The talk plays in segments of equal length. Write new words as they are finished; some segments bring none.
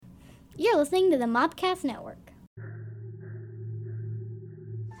You're listening to the Mobcast Network.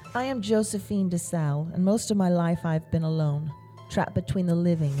 I am Josephine DeSalle, and most of my life I've been alone, trapped between the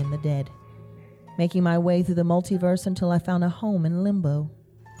living and the dead, making my way through the multiverse until I found a home in limbo.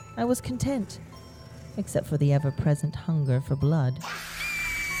 I was content, except for the ever-present hunger for blood.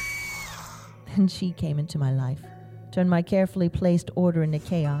 Then she came into my life, turned my carefully placed order into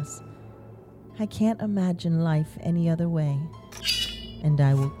chaos. I can't imagine life any other way, and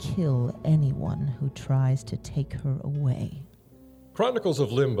I will kill anyone who tries to take her away. Chronicles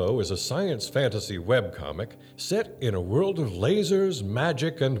of Limbo is a science fantasy webcomic set in a world of lasers,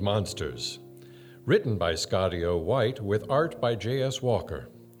 magic, and monsters. Written by Scotty O. White with art by J.S. Walker.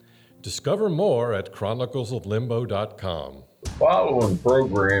 Discover more at chroniclesoflimbo.com. The following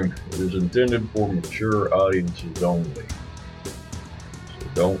program is intended for mature audiences only, so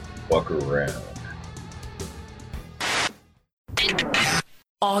don't fuck around.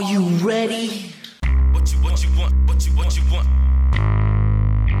 Are you ready? What you want? What you want?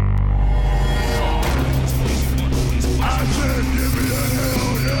 I said give me the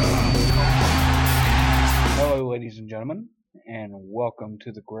hell yeah! Hello, ladies and gentlemen, and welcome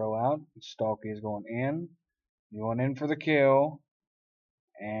to the Grill Out. Stalky is going in. Going in for the kill.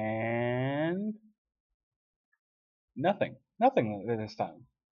 And nothing this time.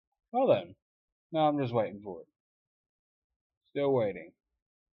 Well then. No, I'm just waiting for it. Still waiting.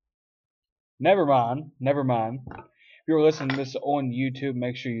 Never mind. If you're listening to this on YouTube,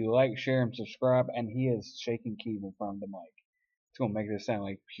 make sure you like, share, and subscribe. And he is shaking keys in front of the mic. It's going to make this sound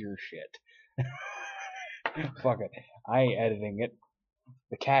like pure shit. Fuck it. I ain't editing it.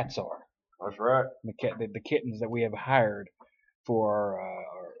 The cats are. That's right. The kittens that we have hired for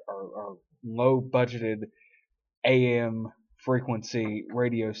our low budgeted AM frequency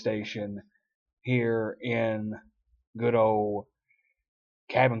radio station here in good old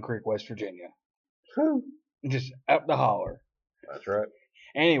Cabin Creek, West Virginia. Just up the holler. That's right.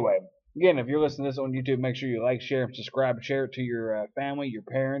 Anyway, again, if you're listening to this on YouTube, make sure you like, share, and subscribe. Share it to your family, your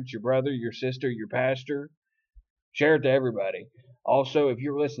parents, your brother, your sister, your pastor. Share it to everybody. Also, if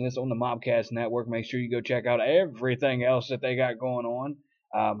you're listening to this on the Mobcast Network, make sure you go check out everything else that they got going on.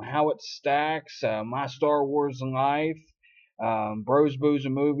 How It Stacks, My Star Wars Life, Bros, Booze,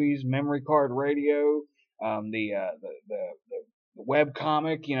 and Movies, Memory Card Radio, the web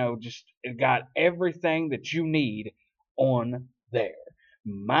comic. Just it got everything that you need on there.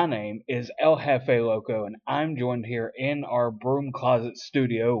 My name is El Jefe Loco, and I'm joined here in our broom closet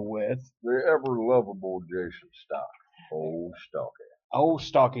studio with The ever lovable Jason Stock. Old Stalky. Old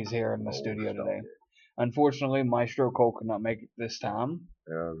Stocky's here in the studio Stalky. today. Unfortunately, Maestro Cole could not make it this time.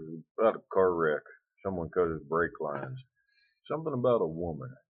 Yeah, it was about a car wreck. Someone cut his brake lines. Something about a woman.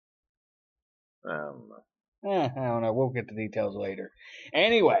 I don't know. I don't know. We'll get the details later.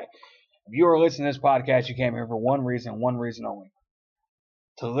 Anyway, if you are listening to this podcast, you came here for one reason only.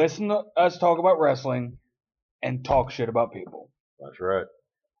 To listen to us talk about wrestling and talk shit about people. That's right.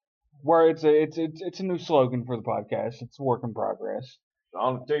 Where it's a new slogan for the podcast. It's a work in progress. It's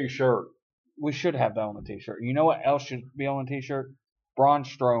on a t-shirt. We should have that on the t-shirt. You know what else should be on the t-shirt? Braun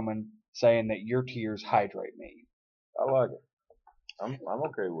Strowman saying that your tears hydrate me. I like it. I'm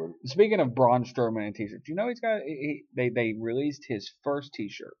okay with it. Speaking of Braun Strowman and t-shirts, you know they released his first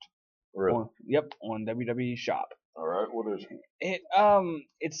t-shirt. Really? On WWE Shop. All right. What is it?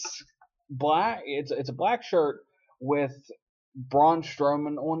 It's black. It's a black shirt with Braun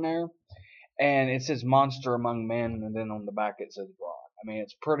Strowman on there, and it says "Monster Among Men," and then on the back it says Braun. I mean,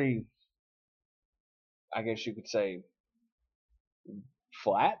 it's pretty. I guess you could say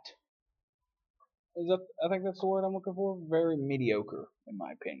flat. I think that's the word I'm looking for. Very mediocre, in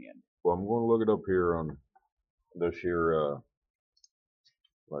my opinion. Well, I'm going to look it up here on this here,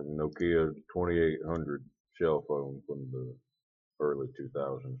 like Nokia 2800 cell phone from the early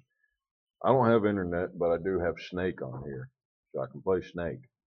 2000s. I don't have internet, but I do have Snake on here, so I can play Snake.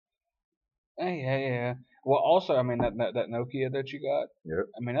 Yeah. Well, also, I mean that Nokia that you got. Yep.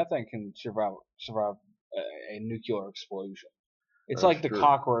 I mean that thing can survive a nuclear explosion. It's That's like the true.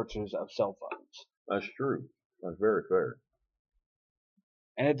 cockroaches of cell phones. That's true. That's very fair.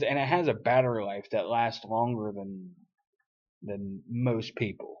 And it has a battery life that lasts longer than most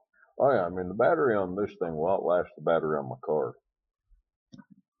people. Oh yeah, I mean the battery on this thing will outlast the battery on my car.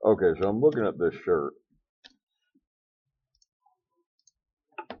 Okay, so I'm looking at this shirt,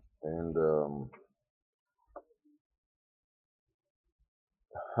 and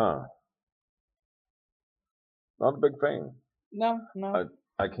not a big fan. No.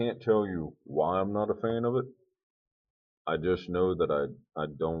 I can't tell you why I'm not a fan of it. I just know that I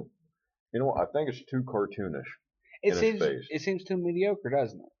don't. You know what? I think it's too cartoonish. It in seems his face. it seems too mediocre,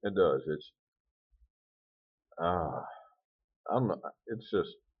 doesn't it? It does. It's I'm not, it's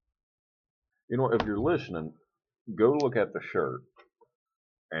just, you know, if you're listening, go look at the shirt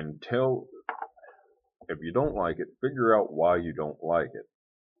and tell, if you don't like it, figure out why you don't like it.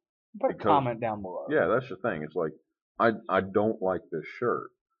 Put a Because- comment down below. Yeah, that's the thing. It's like, I don't like this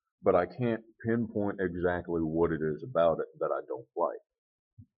shirt, but I can't pinpoint exactly what it is about it that I don't like.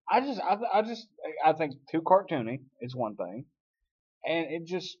 I think too cartoony is one thing, and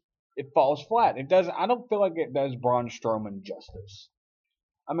it falls flat. It doesn't. I don't feel like it does Braun Strowman justice.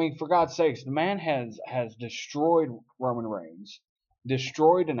 I mean, for God's sakes, the man has destroyed Roman Reigns,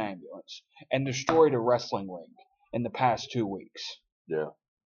 destroyed an ambulance, and destroyed a wrestling ring in the past 2 weeks. Yeah.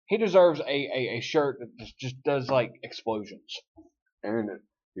 He deserves a shirt that just does like explosions. And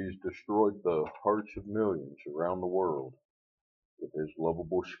he's destroyed the hearts of millions around the world with his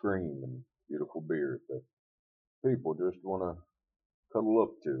lovable scream and beautiful beard that people just want to cuddle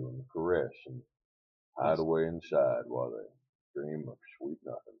up to and caress and hide away inside while they dream of sweet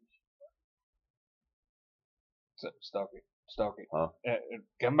nothings. Stalky. Huh?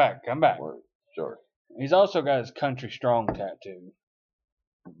 Come back. What? Sorry. He's also got his Country Strong tattoo.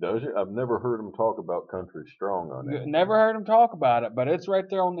 Does it? I've never heard him talk about Country Strong on it. Never heard him talk about it, but it's right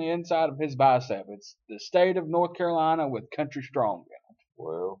there on the inside of his bicep. It's the state of North Carolina with Country Strong.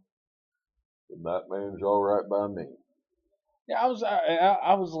 Well, that man's all right by me. Yeah, I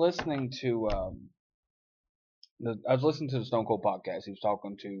was listening to the Stone Cold podcast. He was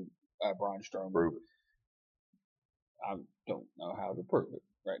talking to Braun Strowman. Prove it. I don't know how to prove it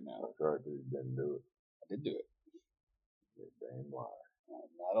right now. That's right, dude. Didn't do it. I did do it. You're a damn liar.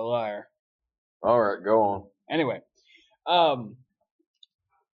 I'm not a liar. All right, go on. Anyway, I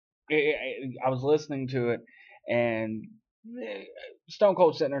was listening to it, and Stone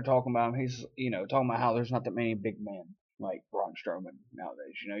Cold sitting there talking about him. He's, talking about how there's not that many big men like Braun Strowman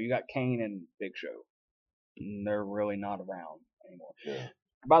nowadays. You got Kane and Big Show, and they're really not around anymore. Yeah.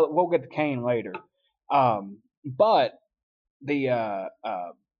 But we'll get to Kane later. But the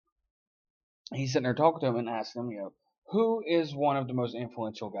he's sitting there talking to him and asking him, who is one of the most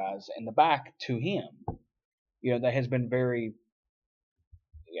influential guys in the back to him? That has been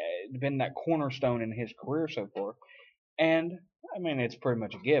been that cornerstone in his career so far. And I mean, it's pretty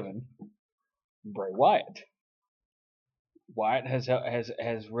much a given. Bray Wyatt. Wyatt has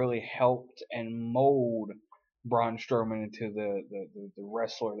really helped and mold Braun Strowman into the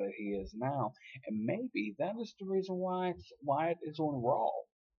wrestler that he is now. And maybe that is the reason why Wyatt is on Raw.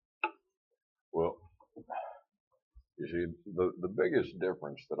 Well, you see, the biggest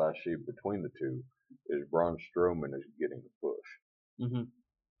difference that I see between the two is Braun Strowman is getting the push. Mm-hmm.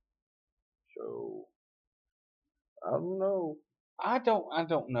 So, I don't know. I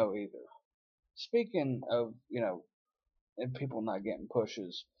don't know either. Speaking of, and people not getting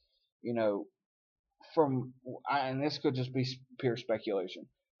pushes, and this could just be pure speculation.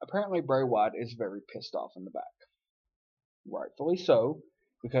 Apparently, Bray Wyatt is very pissed off in the back. Rightfully so,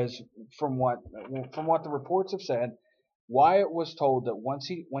 because from what the reports have said, Wyatt was told that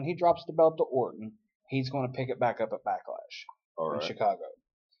when he drops the belt to Orton, he's going to pick it back up at Backlash in Chicago.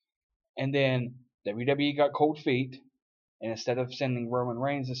 And then WWE got cold feet, and instead of sending Roman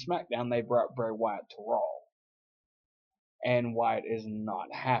Reigns to SmackDown, they brought Bray Wyatt to Raw. And Wyatt is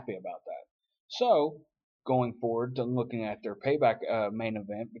not happy about that. So, going forward to looking at their payback main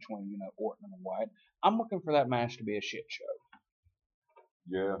event between Orton and Wyatt, I'm looking for that match to be a shit show.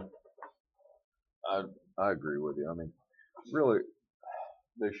 Yeah, I agree with you. I mean, really,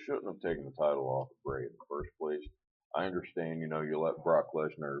 they shouldn't have taken the title off of Bray in the first place. I understand, you let Brock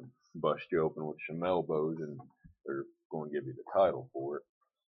Lesnar bust you open with some elbows and they're going to give you the title for it.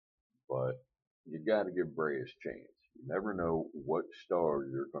 But you got to give Bray his chance. You never know what star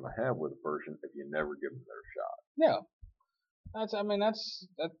you're going to have with a person if you never give them their shot. Yeah, that's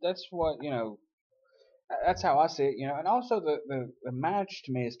what that's how I see it. And also the match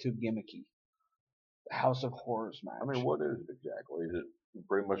to me is too gimmicky. The House of Horrors match. I mean, what is it exactly? Is it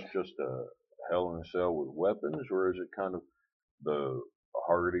pretty much just a Hell in a Cell with weapons, or is it kind of the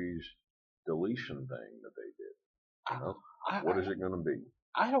Hardy's deletion thing that they did? What is it going to be?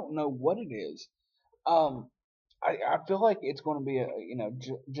 I don't know what it is. I feel like it's going to be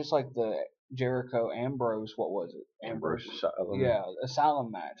just like the Jericho Ambrose. What was it? Ambrose Asylum. Yeah,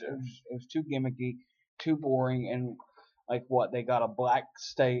 Asylum match. It was too gimmicky, too boring, and like what they got a black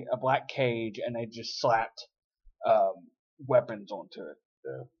cage, and they just slapped weapons onto it.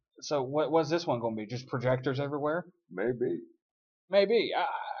 Yeah. So what was this one going to be? Just projectors everywhere? Maybe.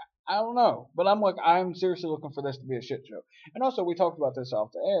 I don't know, but I'm seriously looking for this to be a shit show. And also, we talked about this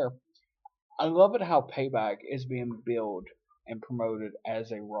off the air. I love it how Payback is being billed and promoted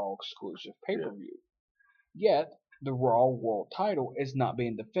as a Raw exclusive pay-per-view. Yet, the Raw World title is not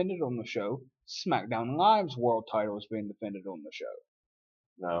being defended on the show. SmackDown Live's World title is being defended on the show.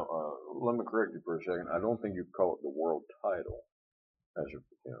 Now, let me correct you for a second. I don't think you call it the world title,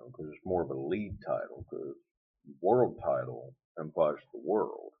 because it's more of a lead title. Because world title implies the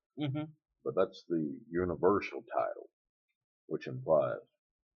world, but that's the universal title, which implies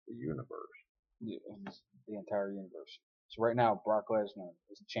the universe. The entire universe. So right now, Brock Lesnar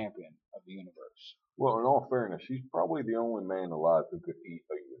is the champion of the universe. Well, in all fairness, he's probably the only man alive who could eat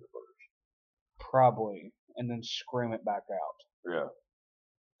a universe. Probably, and then scream it back out. Yeah.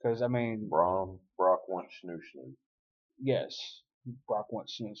 Because, I mean... Brock wants snoo snoo. Yes, Brock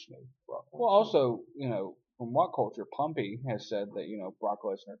wants snoo snoo. Well, also, from What Culture, Pumpy has said that, Brock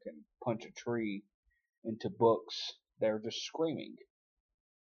Lesnar can punch a tree into books. They're just screaming.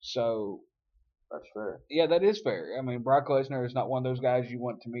 So... That's fair. Yeah, that is fair. I mean, Brock Lesnar is not one of those guys you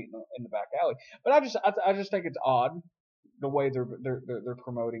want to meet in the back alley. But I just think it's odd the way they're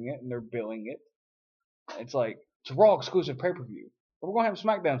promoting it and they're billing it. It's like it's a Raw exclusive pay-per-view. We're gonna have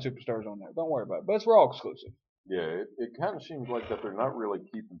SmackDown superstars on there. Don't worry about it. But it's Raw exclusive. Yeah, it kind of seems like that they're not really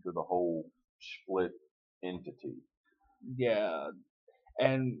keeping to the whole split entity. Yeah.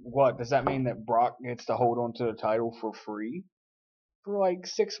 And what does that mean that Brock gets to hold on to the title for free for like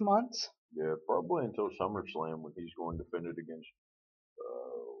 6 months? Yeah, probably until SummerSlam when he's going to defend it against.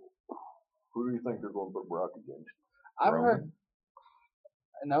 Who do you think they're going to put Brock against? I've heard.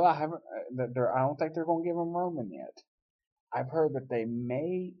 No, I haven't. I don't think they're going to give him Roman yet. I've heard that they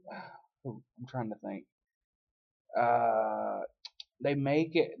may. I'm trying to think. They may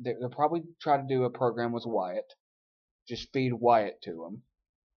get. They'll probably try to do a program with Wyatt. Just feed Wyatt to him.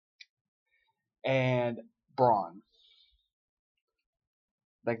 And Braun.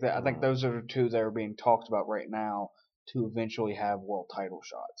 I think those are the two that are being talked about right now to eventually have world title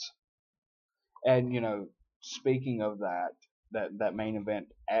shots. And speaking of that main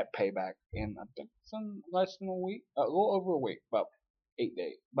event at Payback in I think some less than a week, a little over a week, about 8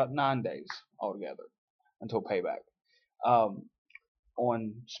 days, about 9 days altogether until Payback.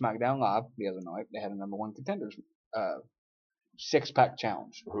 On SmackDown Live the other night, they had a number one contenders 6-pack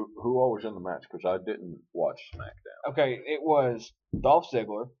challenge. Who all was in the match? Because I didn't watch SmackDown. Okay, it was Dolph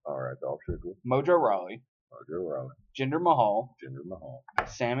Ziggler. All right, Dolph Ziggler. Mojo Rawley. Jinder Mahal.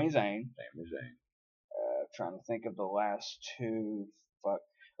 Sami Zayn. Trying to think of the last two.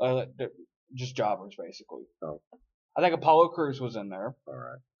 Just jobbers, basically. Oh. I think Apollo Crews was in there. All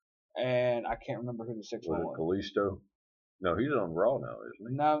right. And I can't remember who the sixth one was. Kalisto? No, he's on Raw now, isn't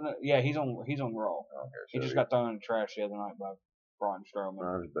he? No, yeah, he's on Raw. Okay, he just got thrown in the trash the other night by Braun Strowman.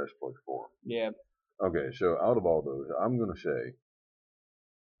 Not his best place for him. Yeah. Okay, so out of all those, I'm going to say,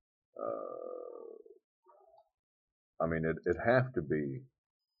 it'd have to be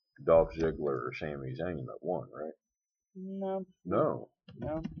Dolph Ziggler or Sami Zayn that won, right? No.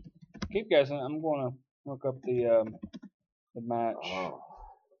 Keep guessing. I'm going to look up the match. Oh.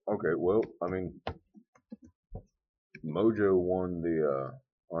 Okay, well, Mojo won the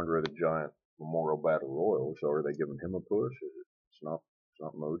Andre the Giant Memorial Battle Royal, so are they giving him a push? It's not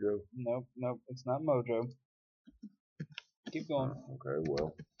Mojo? Nope, it's not Mojo. Keep going. Okay,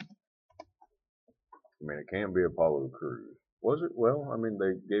 well, it can't be Apollo Crews. Was it? Well,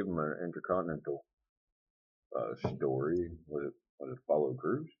 they gave him an Intercontinental story. Was it Apollo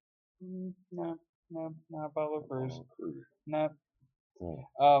Crews? No, not Apollo Crews. No.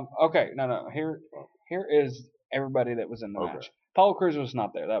 Oh. Okay, no. Here is everybody that was in the match. Apollo Crews was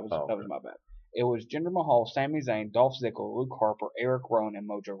not there. That was my bad. It was Jinder Mahal, Sami Zayn, Dolph Ziggler, Luke Harper, Eric Rowan, and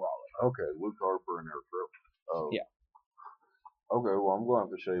Mojo Rawley. Okay, Luke Harper and Eric Rowan. Yeah. Okay, well, I'm going to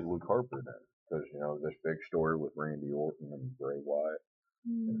have to say Luke Harper then. Because, this big story with Randy Orton and Bray Wyatt.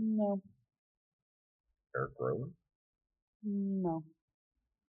 No. Eric Rowan? No.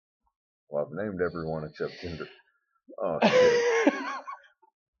 Well, I've named everyone except Jinder. Oh,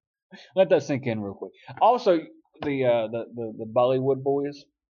 let that sink in real quick. Also, the Bollywood boys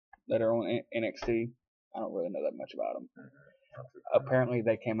that are on NXT, I don't really know that much about them. Apparently,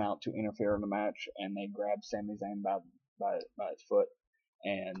 they came out to interfere in the match, and they grabbed Sami Zayn by his foot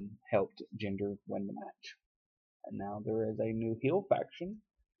and helped Jinder win the match. And now there is a new heel faction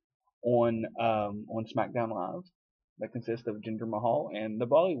on SmackDown Live that consists of Jinder Mahal and the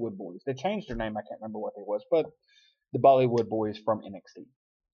Bollywood boys. They changed their name. I can't remember what they was, but the Bollywood boys from NXT.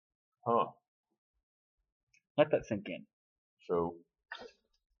 Huh. Let that sink in. So,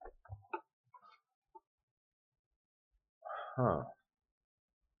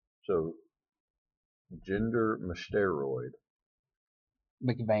 Jinder Mysteroid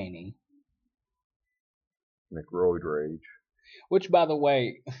McVaney. McRoyd Rage. Which, by the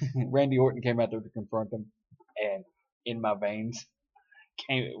way, Randy Orton came out there to confront him, and In My Veins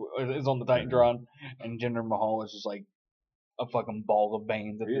is on the Titantron, and Jinder Mahal is just like a fucking ball of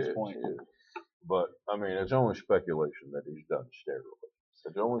veins at this point. He is. But, I mean, it's only speculation that he's done steroids.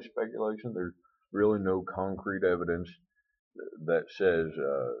 It's only speculation. There's really no concrete evidence that says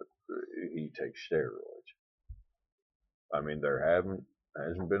he takes steroids. I mean, there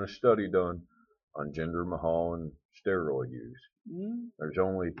hasn't been a study done on Jinder Mahal and steroid use. There's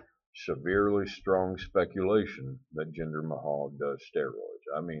only severely strong speculation that Jinder Mahal does steroids.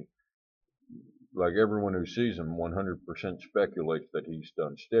 I mean, like everyone who sees him 100% speculates that he's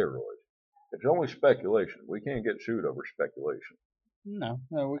done steroids. It's only speculation. We can't get sued over speculation. No,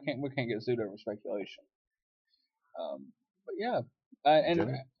 we can't get sued over speculation. But yeah,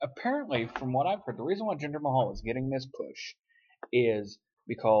 and apparently, from what I've heard, the reason why Jinder Mahal is getting this push is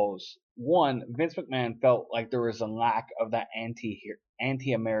because, one, Vince McMahon felt like there was a lack of that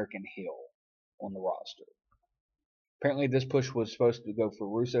anti-American heel on the roster. Apparently, this push was supposed to go for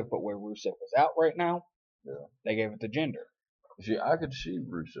Rusev, but where Rusev was out right now, they gave it to Jinder. See, I could see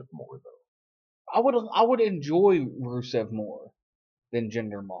Rusev more though. I would enjoy Rusev more than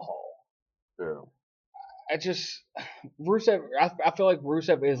Jinder Mahal. Yeah. Rusev. I feel like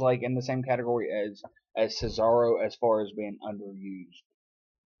Rusev is like in the same category as Cesaro as far as being underused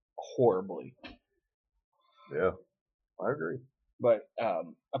horribly. Yeah, I agree. But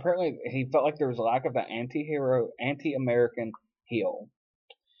apparently he felt like there was a lack of an anti-American heel,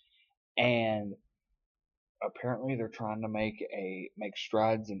 and apparently they're trying to make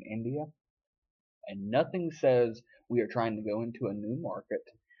strides in India, and nothing says we are trying to go into a new market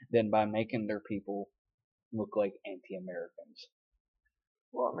than by making their people look like anti-Americans.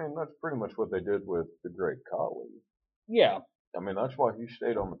 Well, I mean, that's pretty much what they did with the Great Khali. Yeah. I mean, that's why he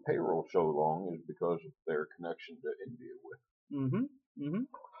stayed on the payroll so long, is because of their connection to India with him.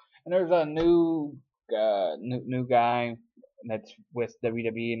 And there's a new guy that's with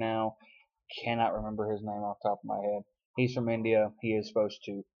WWE now. Cannot remember his name off the top of my head. He's from India. He is supposed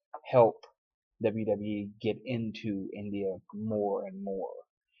to help WWE get into India more and more.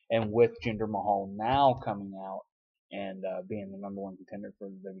 And with Jinder Mahal now coming out and being the number one contender for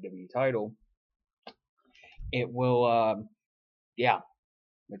the WWE title, it will,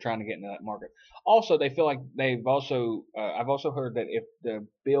 they're trying to get into that market. Also, they feel like I've also heard that if the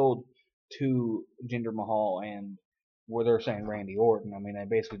build to Jinder Mahal and where they're saying Randy Orton, I mean, they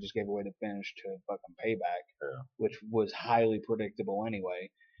basically just gave away the finish to fucking Payback, which was highly predictable anyway.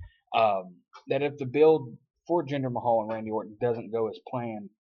 That if the build for Jinder Mahal and Randy Orton doesn't go as planned,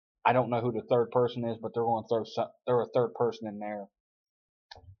 I don't know who the third person is, but they're going to throw a third person in there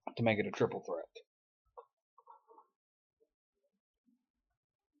to make it a triple threat.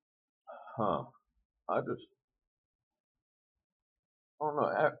 I don't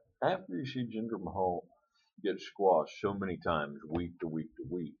know. After you see Jinder Mahal get squashed so many times week to week to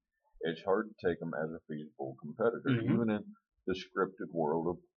week, it's hard to take him as a feasible competitor, even in the scripted world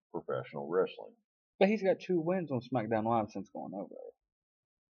of professional wrestling. But he's got 2 wins on SmackDown Live since going over there.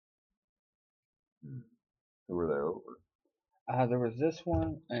 Who were they over? There was this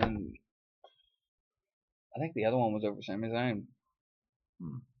one, and I think the other one was over Sami Zayn.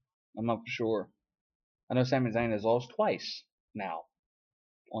 I'm not for sure. I know Sami Zayn has lost twice now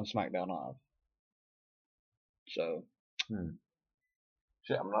on SmackDown Live. So.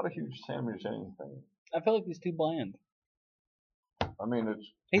 See, I'm not a huge Sami Zayn fan. I feel like he's too bland. I mean,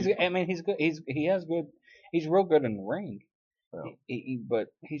 he's good. He's real good in the ring. Yeah. But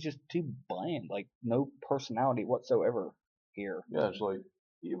he's just too bland. Like, no personality whatsoever here. Yeah, it's like,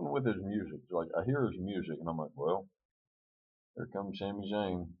 even with his music, it's like, I hear his music and I'm like, well, here comes Sami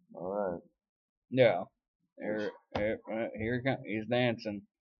Zayn. All right. Yeah. Here he comes. He's dancing.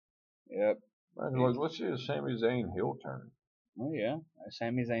 Yep. Like, let's see a Sami Zayn heel turn. Oh, yeah. A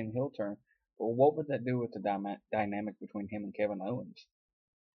Sami Zayn heel turn. Well, what would that do with the dynamic between him and Kevin Owens?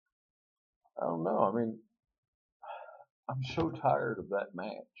 I don't know. I mean, I'm so tired of that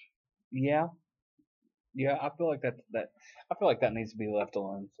match. Yeah. Yeah, I feel like that needs to be left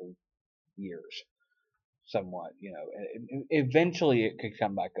alone for years. Somewhat, eventually it could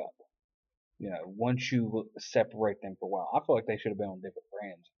come back up. Once you separate them for a while. I feel like they should have been on different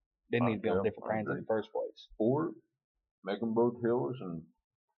brands. They need to be on different brands in the first place. Or make them both heels and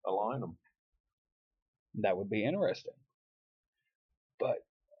align them. That would be interesting. But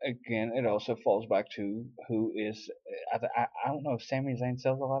again, it also falls back to who is. I don't know if Sami Zayn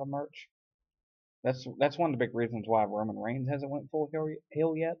sells a lot of merch. That's one of the big reasons why Roman Reigns hasn't went full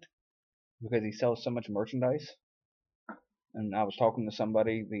heel yet, because he sells so much merchandise. And I was talking to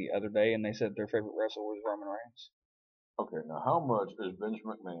somebody the other day, and they said their favorite wrestler was Roman Reigns. Okay, now how much is Vince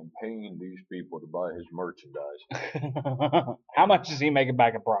McMahon paying these people to buy his merchandise? How much is he making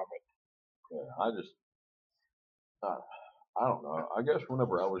back in profit? Yeah, I don't know. I guess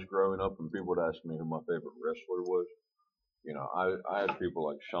whenever I was growing up and people would ask me who my favorite wrestler was, I had people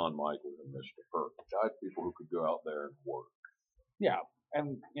like Shawn Michaels and Mr. Perfect. I had people who could go out there and work. Yeah,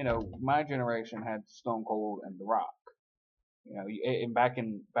 and my generation had Stone Cold and The Rock. And back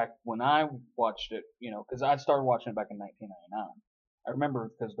when I watched it, because I started watching it back in 1999. I remember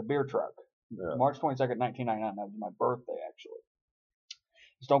because the beer truck, March 22nd, 1999. That was my birthday actually.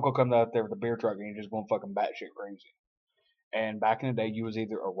 Stone Cold comes out there with the beer truck and he's just going fucking batshit crazy. And back in the day, you was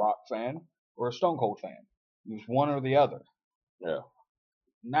either a Rock fan or a Stone Cold fan. You was one or the other. Yeah.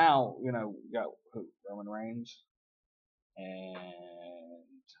 Now, you got who? Roman Reigns and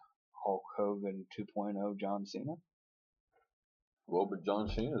Hulk Hogan 2.0 John Cena. Well, but John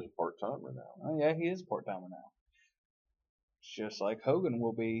Cena's a part-timer now. Oh, yeah, he is a part-timer now. Just like Hogan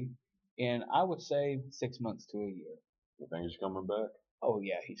will be in, I would say, 6 months to a year. You think he's coming back? Oh,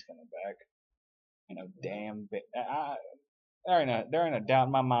 yeah, he's coming back. Damn bit. There ain't a doubt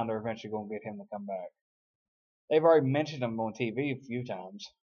in my mind they're eventually going to get him to come back. They've already mentioned him on TV a few times.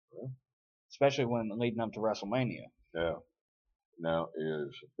 Yeah. Especially when leading up to WrestleMania. Yeah. Now,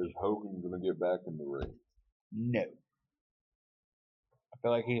 is Hogan going to get back in the ring? No. I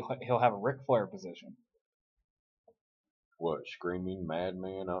feel like he'll have a Ric Flair position. What, screaming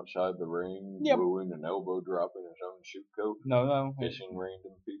madman outside the ring, Yep. booing and elbow dropping his own shoot coat, No. kissing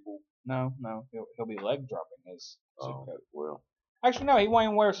random people? No. He'll be leg dropping his suit coat. Well. Actually, no, he won't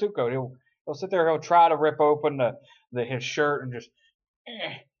even wear a suit coat. He'll sit there. He'll try to rip open his shirt and just,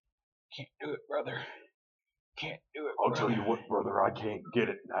 can't do it, brother. Can't do it. I'll tell you what, brother, I can't get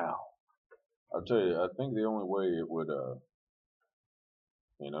it now. I'll tell you, I think the only way it would, I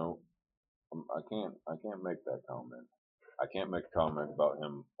can't make that comment. I can't make a comment about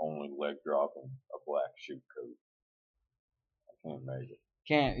him only leg dropping a black shoot coat. I can't make it.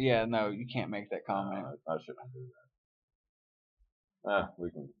 No, you can't make that comment. I shouldn't do that. We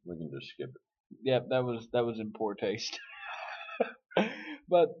can just skip it. Yep, that was in poor taste.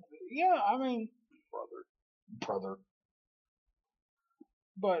 But yeah, I mean, brother.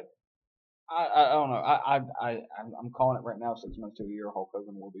 But I don't know. I'm calling it right now. 6 months to a year, Hulk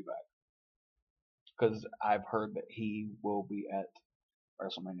Hogan will be back. Because I've heard that he will be at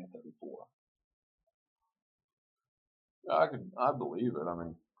WrestleMania 34. I believe it. I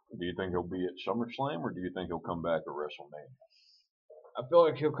mean, do you think he'll be at SummerSlam or do you think he'll come back at WrestleMania? I feel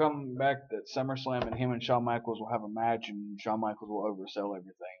like he'll come back at SummerSlam and him and Shawn Michaels will have a match and Shawn Michaels will oversell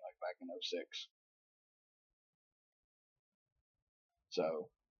everything like back in 06. So,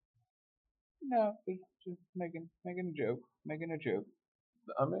 no, just making a joke.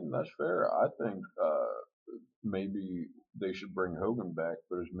 I mean, that's fair. I think maybe they should bring Hogan back,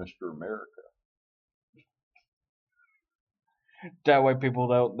 but as Mr. America. That way people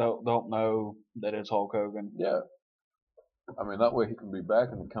don't know that it's Hulk Hogan. Yeah. I mean, that way he can be back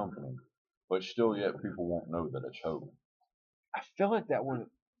in the company, but still yet people won't know that it's Hogan. I feel like that would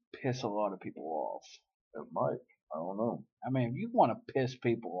piss a lot of people off. It might. I don't know. I mean, if you want to piss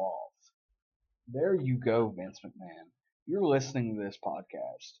people off, there you go, Vince McMahon. You're listening to this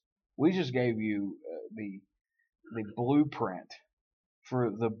podcast. We just gave you the blueprint for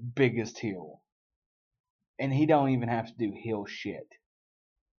the biggest heel. And he don't even have to do heel shit.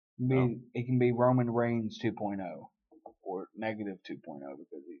 It can be Roman Reigns 2.0 or negative 2.0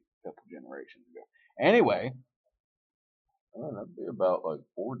 because he's a couple generations ago. Anyway. That'd be about like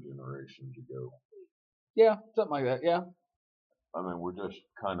 4 generations ago. Yeah, something like that, yeah. I mean, we're just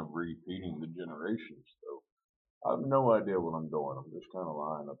kind of repeating the generations, though. I have no idea what I'm doing. I'm just kind of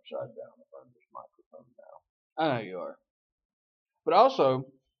lying upside down in front of this microphone now. I know you are. But also,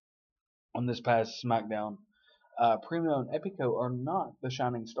 on this past SmackDown, Primo and Epico are not the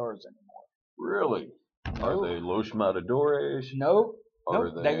shining stars anymore. Really? Nope. Are they Los Matadores? Nope.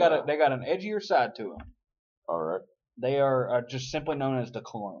 They got an edgier side to them. All right. They are just simply known as the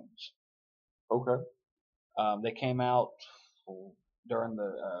Clones. Okay. They came out during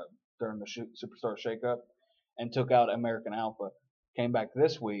the Superstar Shakeup and took out American Alpha. Came back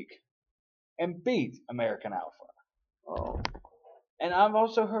this week and beat American Alpha. Oh. And I've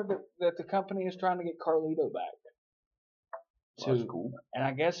also heard that the company is trying to get Carlito back. That's cool. And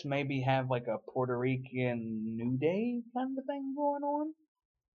I guess maybe have like a Puerto Rican New Day kind of thing going on.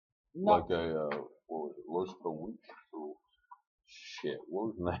 Like a what was it? Los Shit, what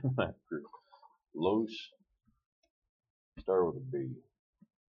was the name of that group? Los. Start with a B.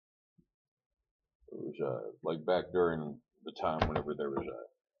 It was like back during the time whenever there was a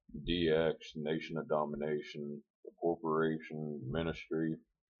DX, Nation of Domination, the Corporation, Ministry,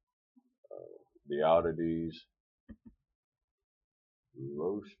 the Oddities,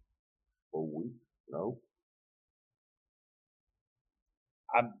 Los Week. No.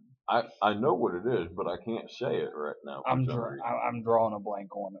 I know what it is, but I can't say it right now. I'm drawing a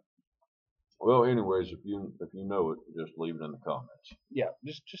blank on it. Well, anyways, if you know it, just leave it in the comments. Yeah,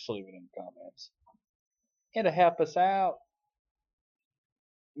 just leave it in the comments. It'll help us out.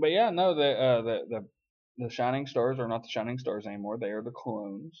 But yeah, no, the Shining Stars are not the Shining Stars anymore. They are the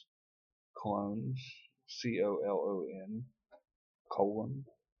Clones. Clones, COLON, colon.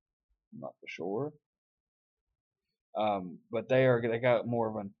 I'm not for sure. But they got more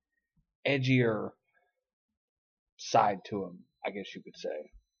of an edgier side to them, I guess you could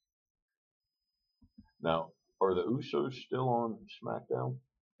say. Now, are the Usos still on SmackDown?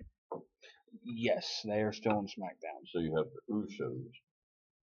 Yes, they are still on SmackDown. So you have the Usos,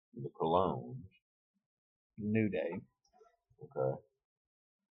 the Colognes, New Day. Okay.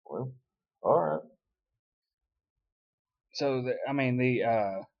 Well, all right. So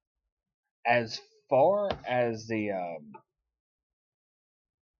as far as the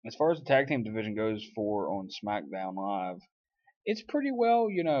tag team division goes for on SmackDown Live, it's pretty well,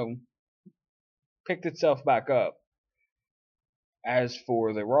 picked itself back up. As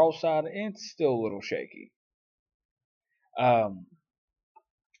for the Raw side, it's still a little shaky.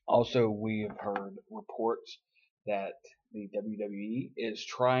 Also, we have heard reports that the WWE is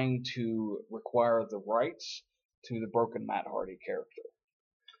trying to require the rights to the Broken Matt Hardy character.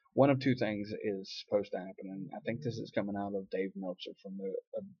 One of two things is supposed to happen, and I think this is coming out of Dave Meltzer from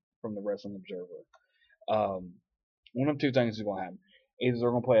the Wrestling Observer. One of two things is going to happen. Either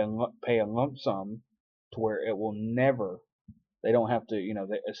they're going to pay a lump sum to where it will never. They don't have to,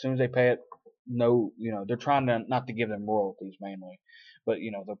 as soon as they pay it, they're trying to not to give them royalties mainly, but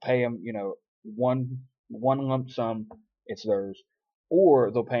they'll pay them, one lump sum, it's theirs,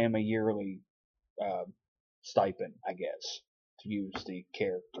 or they'll pay them a yearly stipend, I guess, to use the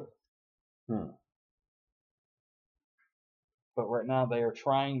character. But right now they are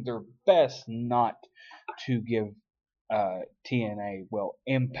trying their best not to give TNA,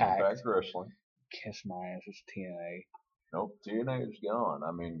 Impact. Impact Wrestling. Kiss my ass, it's TNA. Nope, TNA is gone.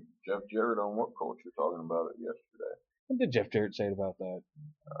 I mean, Jeff Jarrett on What Culture talking about it yesterday. What did Jeff Jarrett say about that?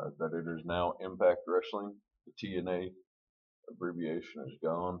 That it is now Impact Wrestling. The TNA abbreviation is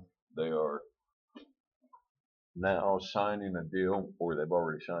gone. They are now signing a deal, or they've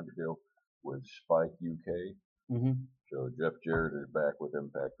already signed a deal with Spike UK. Mm-hmm. So Jeff Jarrett is back with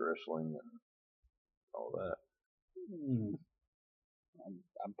Impact Wrestling and all that.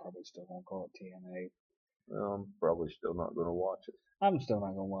 I'm probably still gonna call it TNA. Well, I'm probably still not going to watch it. I'm still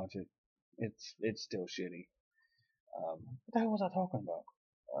not gonna watch it. It's still shitty. What the hell was I talking about?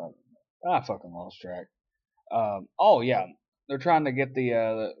 I fucking lost track. Oh yeah, they're trying to get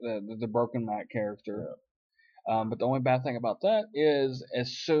the Broken Matt character. Yeah. But the only bad thing about that is the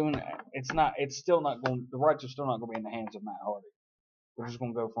rights are still not going to be in the hands of Matt Hardy. They're just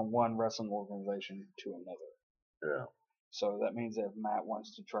going to go from one wrestling organization to another. Yeah. So that means that if Matt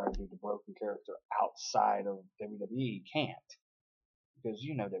wants to try to do the Broken character outside of WWE, he can't. Because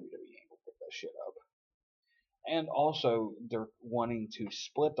WWE ain't going to pick that shit up. And also, they're wanting to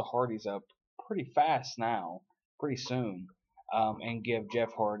split the Hardys up pretty fast now, pretty soon, and give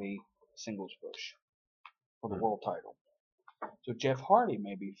Jeff Hardy singles push for the world title. So Jeff Hardy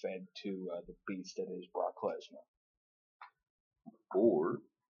may be fed to the beast that is Brock Lesnar. Or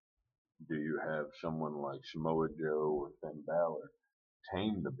do you have someone like Samoa Joe or Finn Balor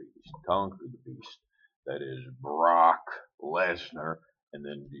tame the beast, conquer the beast that is Brock Lesnar, and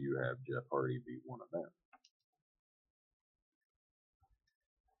then do you have Jeff Hardy beat one of them?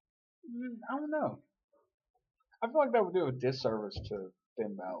 I don't know. I feel like that would do a disservice to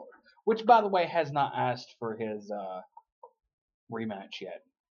Finn Balor, which, by the way, has not asked for his rematch yet.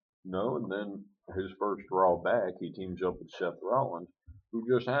 No, and then his first Raw back, he teams up with Seth Rollins, who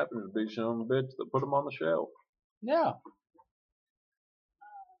just happens to be some bitch that put him on the shelf. Yeah.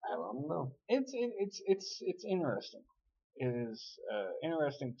 I don't know. It's interesting. It is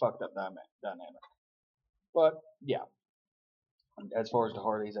interesting, fucked up dynamic. But yeah, as far as the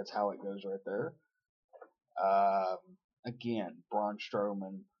Hardys, that's how it goes right there. Again, Braun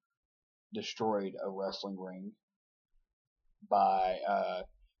Strowman destroyed a wrestling ring by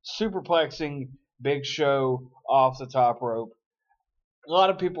superplexing Big Show off the top rope. A lot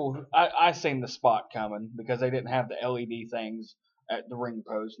of people, I seen the spot coming because they didn't have the LED things at the ring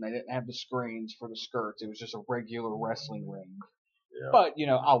post and they didn't have the screens for the skirts. It was just a regular wrestling ring. Yeah. But,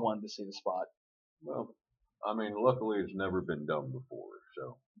 I wanted to see the spot. Well, I mean, luckily it's never been done before,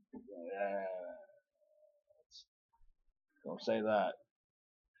 so. Don't say that.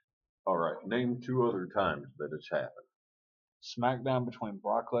 All right, name 2 other times that it's happened. SmackDown between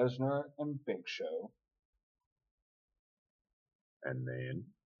Brock Lesnar and Big Show. And then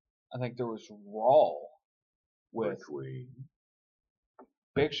I think there was Raw with between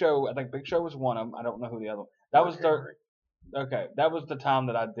Big Show. I think Big Show was one of them. I don't know who the other one. That was that was the time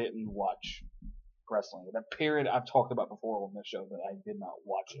that I didn't watch wrestling. That period I've talked about before on this show that I did not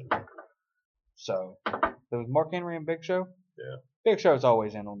watch it. So there was Mark Henry and Big Show. Yeah. Big Show's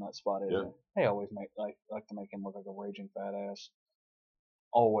always in on that spot, isn't Yep. it? They always like to make him look like a raging fat ass.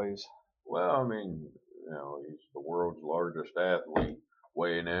 Always. Well, I mean, he's the world's largest athlete,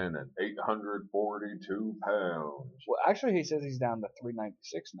 weighing in at 842 pounds. Well, actually, he says he's down to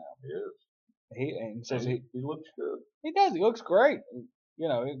 396 now. He is. He says he looks good. he does. He looks great. In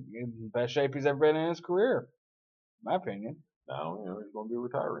the best shape he's ever been in his career, in my opinion. Now, he's going to be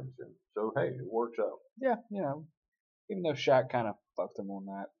retiring soon. So, hey, it works out. Yeah, even though Shaq kind of fucked him on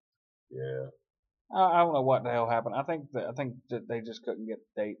that. Yeah. I don't know what the hell happened. I think that they just couldn't get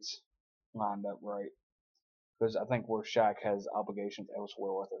dates lined up right. Because I think where Shaq has obligations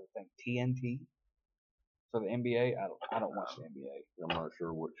elsewhere with it, I think TNT for the NBA. I don't watch the NBA. I'm not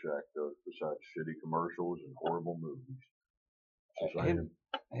sure what Shaq does besides shitty commercials and horrible movies. Just saying.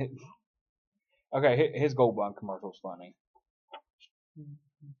 His Gold Bond commercial's funny.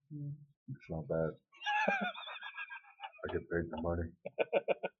 It's not bad. I get paid the money.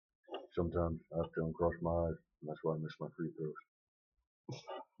 Sometimes I have to uncross my eyes, and that's why I miss my free throws.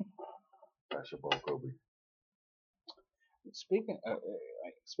 That's a ball, Kobe. Speaking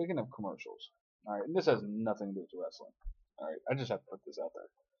of commercials, all right, and this has nothing to do with wrestling. All right, I just have to put this out there.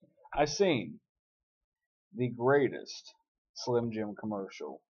 I've seen the greatest Slim Jim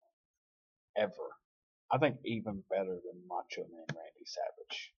commercial ever. I think even better than Macho Man Randy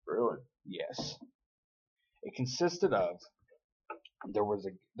Savage. Really? Yes. It consisted of there was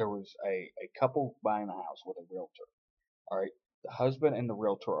a couple buying a house with a realtor. All right, the husband and the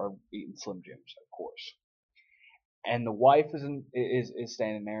realtor are eating Slim Jims, of course. And the wife is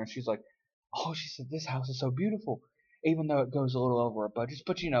standing there, and she's like, "Oh," she said, "this house is so beautiful, even though it goes a little over our budgets.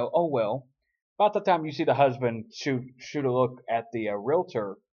 But oh well." About the time you see the husband shoot a look at the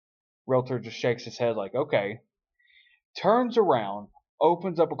realtor just shakes his head like, "Okay," turns around,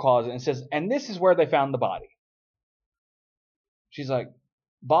 opens up a closet, and says, "And this is where they found the body." She's like,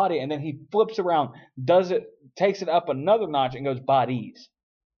 "Body," and then he flips around, takes it up another notch, and goes, "Bodies."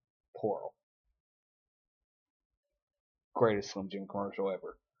 Plural. Greatest Slim Jim commercial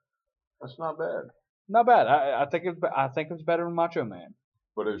ever. That's not bad. Not bad. I think it's better than Macho Man.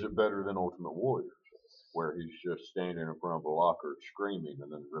 But is it better than Ultimate Warrior, where he's just standing in front of a locker screaming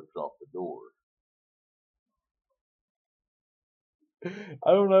and then rips off the door?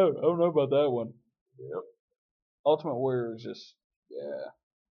 I don't know about that one. Yep. Ultimate Warrior is just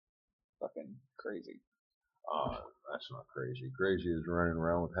fucking crazy. That's not crazy. Crazy is running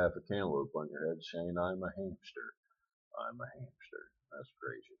around with half a cantaloupe on your head saying, "I'm a hamster. I'm a hamster." That's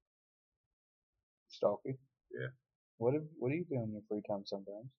crazy. Stalky. Yeah. What do you do in your free time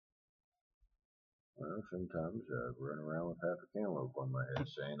sometimes? Well, sometimes I run around with half a cantaloupe on my head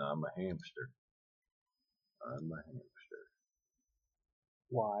saying, "I'm a hamster. I'm a hamster."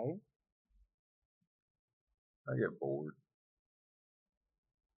 Why? I get bored.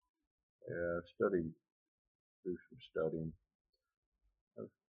 Yeah, do some studying. I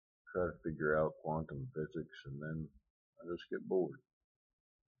try to figure out quantum physics, and then I just get bored.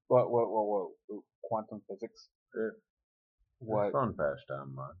 What? Quantum physics? Yeah. What? It's fun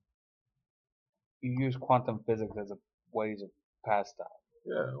pastime, mine. You use quantum physics as a ways of pastime.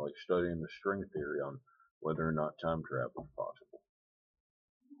 Yeah, like studying the string theory on whether or not time travel is possible.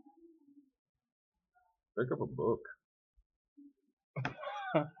 Pick up a book.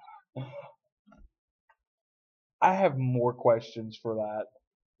 I have more questions for that,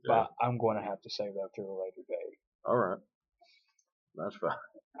 Yeah. but I'm going to have to save that for a later date. All right. That's fine.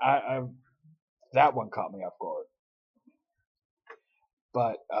 I that one caught me off guard.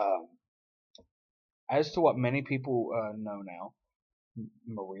 But as to what many people know now,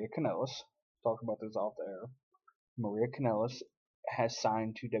 Maria Kanellis, talk about this off the air. Maria Kanellis has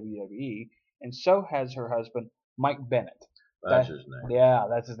signed to WWE, and so has her husband, Mike Bennett. That's his name. Yeah,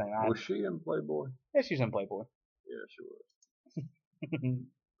 that's his name. Was she in Playboy? Yeah, she's in Playboy. Yeah, she was.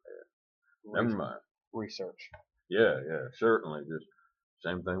 Never mind. Research. Yeah, certainly. Just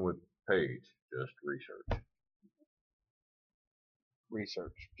same thing with Paige. Just research.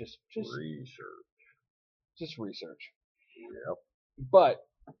 Research. Just research. Just research. Yep. But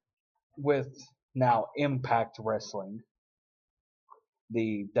with now Impact Wrestling,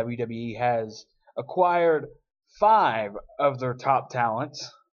 the WWE has acquired 5 of their top talents,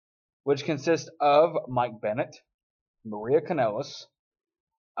 which consist of Mike Bennett, Maria Kanellis,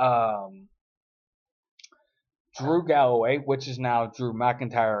 Drew Galloway, which is now Drew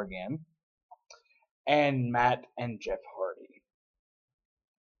McIntyre again, and Matt and Jeff Hardy.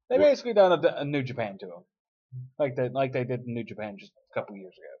 They basically done a New Japan to them, like they did in New Japan just a couple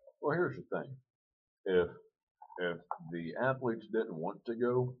years ago. Well, here's the thing: if the athletes didn't want to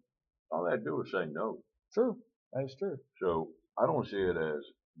go, all they had to do was say no. True, that is true. So I don't see it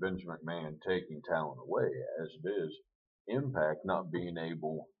as Vince McMahon taking talent away, as it is Impact not being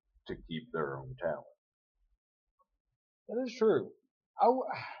able to keep their own talent. That is true.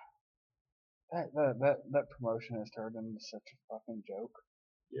 That promotion has turned into such a fucking joke.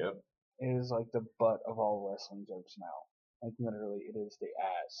 Yep. It is like the butt of all wrestling jokes now. Like literally, it is the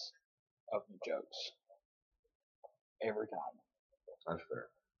ass of the jokes every time. That's fair.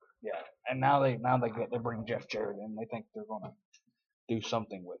 Yeah, and now they bring Jeff Jarrett in. They think they're gonna do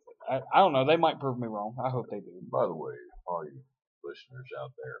something with it. I don't know. They might prove me wrong. I hope they do. By the way, all you listeners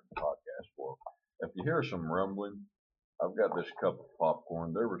out there in the podcast world, if you hear some rumbling, I've got this cup of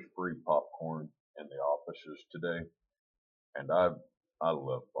popcorn. There was free popcorn in the offices today, and I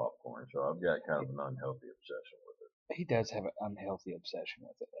love popcorn, so I've got kind of an unhealthy obsession with it. He does have an unhealthy obsession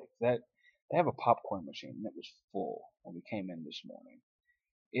with it. Like that, they have a popcorn machine that was full when we came in this morning.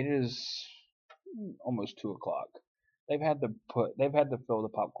 It is almost 2:00. They've had to fill the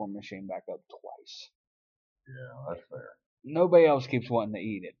popcorn machine back up twice. Yeah, that's fair. Nobody else keeps wanting to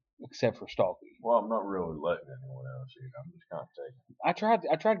eat it except for Stalky. Well, I'm not really letting anyone else eat. I'm just kind of taking it. I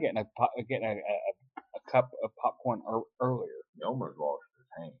tried getting a cup of popcorn earlier. He almost lost his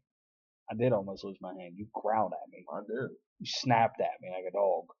hand. I did almost lose my hand. You growled at me. I did. You snapped at me like a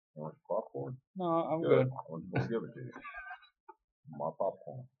dog. You want some popcorn? No, I'm good. I was going to give it to you. My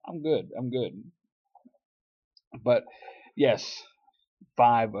popcorn. I'm good. But yes,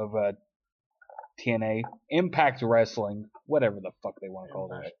 5 of TNA, Impact Wrestling, whatever the fuck they want to call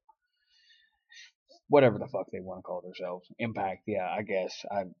this. Whatever the fuck they want to call themselves. Impact, yeah, I guess.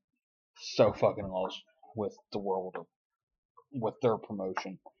 I'm so fucking lost with the world of with their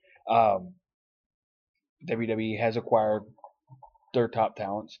promotion. WWE has acquired their top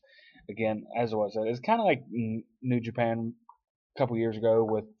talents. Again, as I was said, it's kind of like New Japan a couple years ago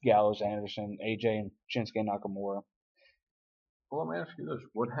with Gallows, Anderson, AJ, and Shinsuke Nakamura. Well, let me ask you this.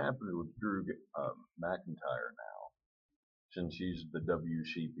 What happened with Drew McIntyre now? Since he's the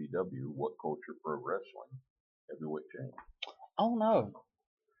WCPW, What Culture Pro Wrestling heavyweight champion? I don't know.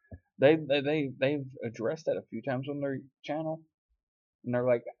 They've addressed that a few times on their channel. And they're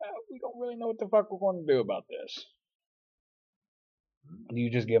like, we don't really know what the fuck we're going to do about this. Do you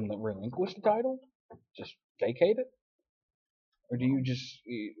just give them the relinquish the title? Just vacate it? Or do you just,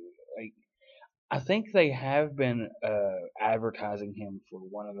 like, I think they have been advertising him for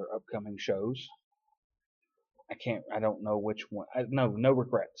one of their upcoming shows. I don't know which one. No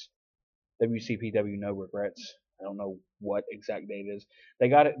Regrets. WCPW No Regrets. I don't know what exact date it is.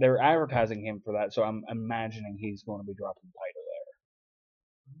 They're advertising him for that, so I'm imagining he's going to be dropping the title there.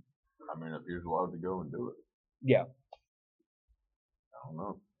 I mean, if he was allowed to go and do it. Yeah. I don't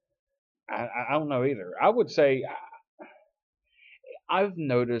know. I don't know either. I would say I've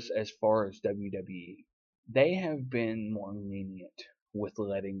noticed as far as WWE, they have been more lenient with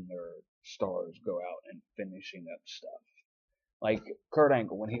letting their stars go out and finishing up stuff. Like Kurt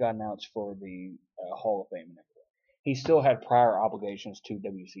Angle, when he got announced for the Hall of Fame and everything, he still had prior obligations to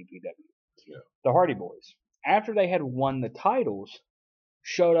WCPW. Yeah. The Hardy Boys, after they had won the titles,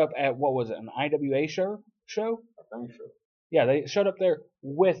 showed up at, what was it, an IWA show? I think so. Yeah, they showed up there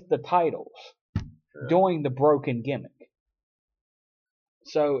with the titles, doing the broken gimmick.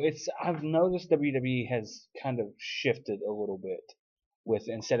 So I've noticed WWE has kind of shifted a little bit with,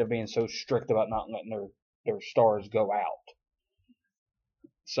 instead of being so strict about not letting their stars go out.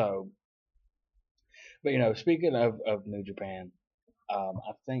 So, but speaking of New Japan,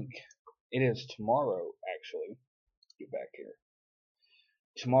 I think it is tomorrow, actually. Get back here.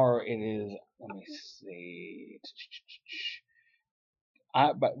 Tomorrow it is, let me see.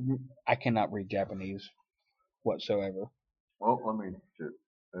 But I cannot read Japanese whatsoever. Well, let me do.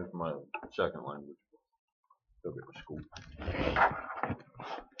 There's my second language. Go get to school.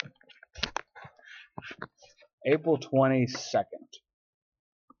 April 22nd.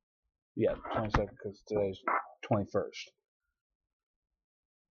 Yeah, 22nd because today's 21st.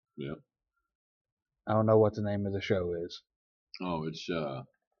 Yeah. I don't know what the name of the show is. Oh, it's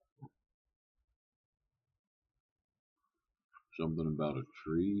something about a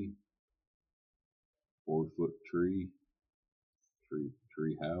tree. 4-foot tree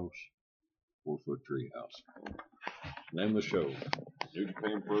house. 4-foot tree house. Name of the show. New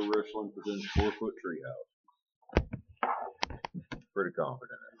Japan Pro Wrestling presents 4-foot tree house. Pretty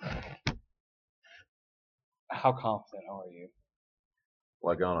confident in that. How confident are you?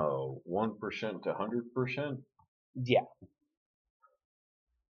 Like on a 1% to 100%? Yeah.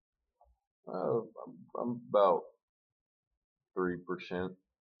 I'm about 3%.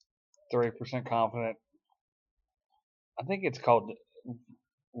 3% confident. I think it's called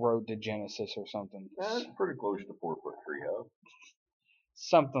Road to Genesis or something. That's pretty close to 4-foot tree house.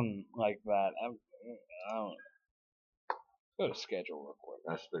 Something like that. I don't go to schedule real quick.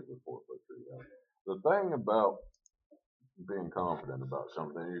 I stick with 4-foot tree house. The thing about being confident about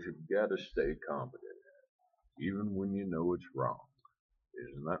something is you've got to stay confident, even when you know it's wrong.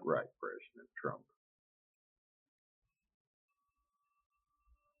 Isn't that right, President Trump?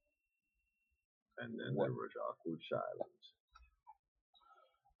 And then there was awkward silence.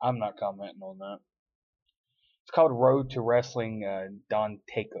 I'm not commenting on that. It's called Road to Wrestling Don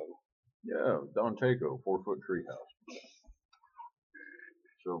Taco. Yeah, Don Taco, 4-foot treehouse.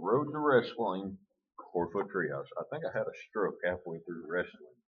 So Road to Wrestling, 4-foot treehouse. I think I had a stroke halfway through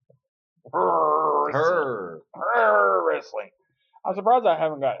wrestling. Wrestling. I'm surprised I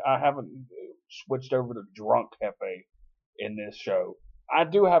haven't switched over to Drunk Hefe in this show. I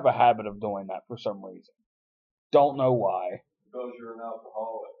do have a habit of doing that for some reason. Don't know why. Because you're an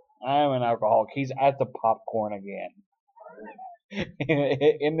alcoholic. I am an alcoholic. He's at the popcorn again.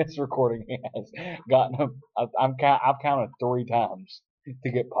 In this recording, he has gotten I've counted 3 times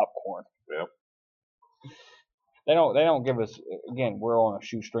to get popcorn. Yep. They don't give us, again, we're on a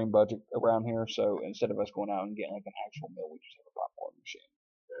shoestring budget around here, so instead of us going out and getting like an actual meal, we just have a popcorn machine.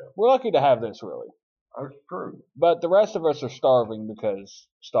 Yeah. We're lucky to have this, really. That's true. But the rest of us are starving because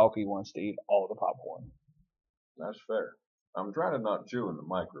Stalky wants to eat all the popcorn. That's fair. I'm trying to not chew in the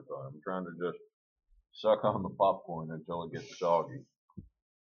microphone. I'm trying to just suck on the popcorn until it gets soggy.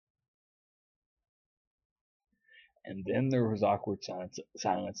 And then there was awkward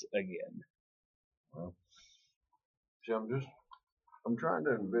silence again. Well, see, I'm trying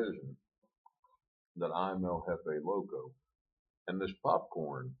to envision that I'm El Jefe Loco, and this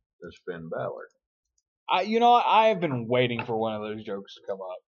popcorn is Finn Balor. I have been waiting for one of those jokes to come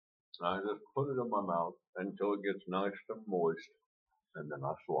up. I just put it in my mouth until it gets nice and moist, and then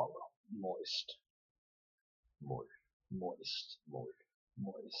I swallow. Moist.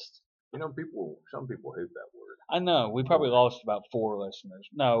 You know, some people hate that word. I know. We probably lost about 4 listeners.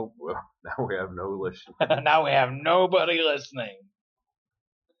 No. Well, now we have no listeners. Now we have nobody listening.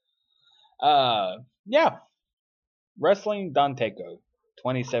 Yeah. Wrestling Danteco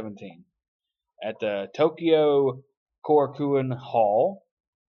 2017 at the Tokyo Korakuen Hall.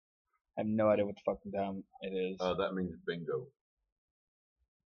 I have no idea what the fucking time it is. That means bingo.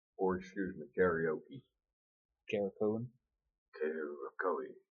 Or, excuse me, karaoke. Korakuen?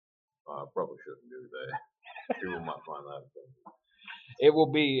 Karaoke. I probably shouldn't do that. People might find that offensive. It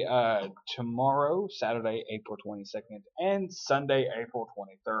will be tomorrow, Saturday, April 22nd, and Sunday, April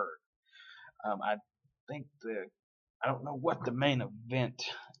 23rd. I think I don't know what the main event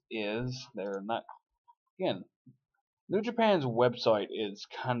is. They're not, again, New Japan's website is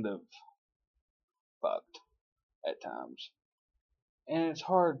kind of fucked at times. And it's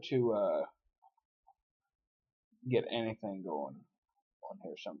hard to get anything going on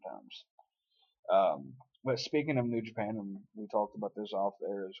here sometimes. But speaking of New Japan, and we talked about this off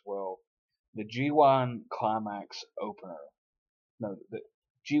there as well, the G1 Climax opener, the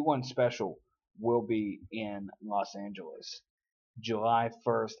G1 special will be in Los Angeles, July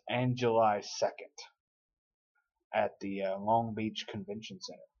 1st and July 2nd at the Long Beach Convention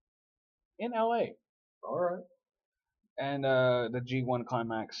Center in LA. All right. And the G1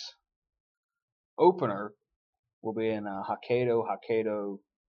 Climax opener will be in Hokkaido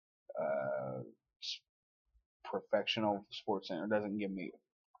Professional Sports Center. It doesn't give me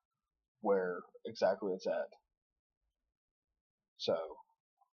where exactly it's at. So,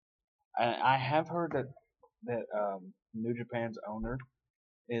 I have heard that New Japan's owner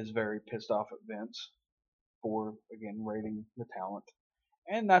is very pissed off at Vince for, again, rating the talent.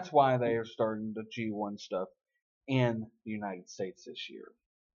 And that's why they are starting the G1 stuff in the United States this year.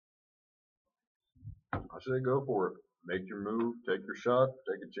 I say go for it. Make your move, take your shot,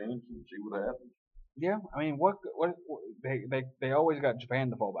 take a chance, and see what happens. Yeah, I mean, what they always got Japan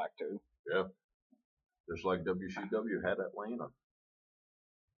to fall back to. Yeah, just like WCW had Atlanta.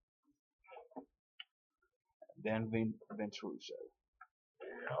 Then Vince Russo.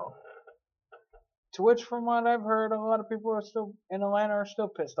 Yeah. To which, from what I've heard, a lot of people are still in Atlanta are still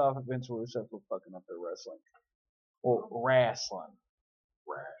pissed off at Vince Russo for fucking up their wrestling. Well, wrestling.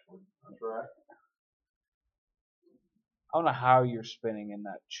 That's right. I don't know how you're spinning in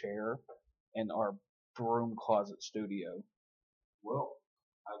that chair in our broom closet studio. Well,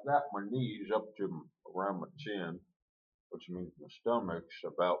 I've got my knees up to around my chin, which means my stomach's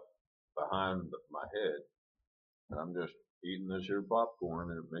about behind my head. And I'm just eating this here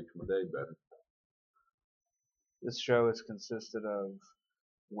popcorn and it makes my day better. This show has consisted of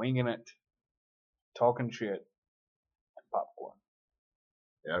winging it, talking shit, and popcorn.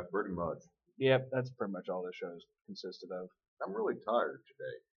 Yeah, pretty much. Yep, that's pretty much all this show has consisted of. I'm really tired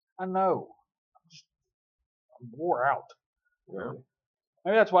today. I know. I'm wore out. Really?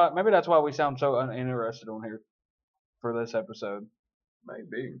 Maybe that's why we sound so uninterested on here for this episode.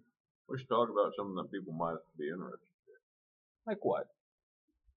 Maybe. We should talk about something that people might be interested in. Like what?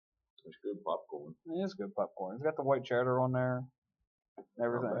 It's good popcorn. It is good popcorn. It's got the white cheddar on there and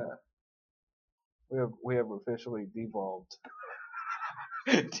everything. Not bad. We have officially devolved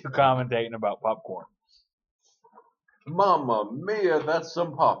to commentating about popcorn. Mamma mia, that's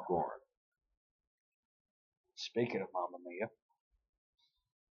some popcorn. Speaking of Mamma Mia,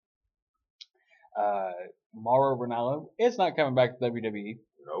 Mauro Ranallo is not coming back to WWE.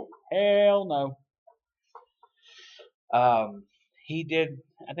 Nope. Hell no. He did.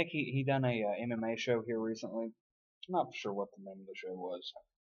 I think he done a MMA show here recently. I'm not sure what the name of the show was.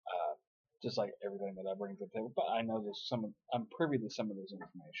 Just like everything that I bring to the table, but I know there's I'm privy to some of this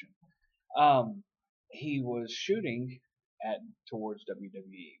information. He was shooting towards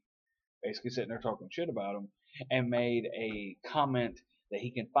WWE, basically sitting there talking shit about him, and made a comment that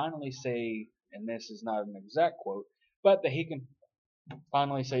he can finally say, and this is not an exact quote, but that he can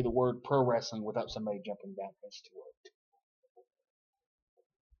finally say the word pro wrestling without somebody jumping down his throat.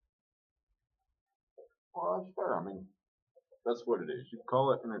 Well, that's fair. I mean, that's what it is. You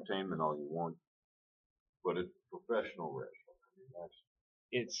call it entertainment all you want, but it's professional wrestling. I mean,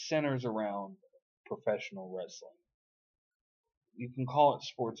 It centers around professional wrestling. You can call it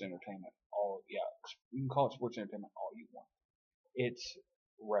sports entertainment you can call it sports entertainment all you want. It's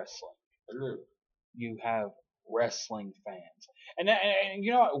wrestling. it is. You have wrestling fans. And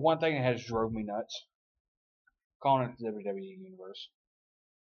you know what? One thing that has drove me nuts? Calling it the WWE Universe.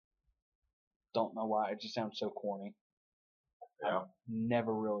 Don't know why. It just sounds so corny. Yeah. I've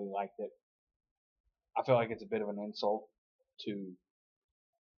never really liked it. I feel like it's a bit of an insult to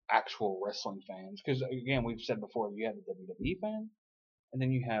actual wrestling fans. Because, again, we've said before, you have the WWE fan, and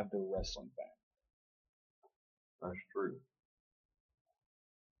then you have the wrestling fan. That's true.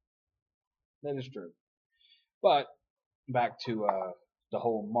 That is true. But, back to the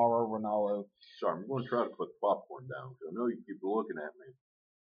whole Mauro Ranallo. Sorry, I'm going to try to put the popcorn down, because I know you keep looking at me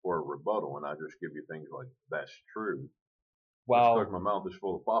for a rebuttal, and I just give you things like, that's true. Well, Because my mouth is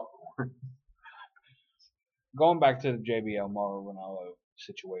full of popcorn. going back to the JBL Mauro Ranallo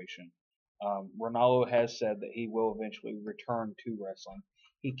situation, Ranallo has said that he will eventually return to wrestling.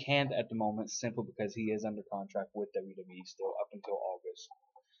 He can't at the moment simply because he is under contract with WWE still up until August.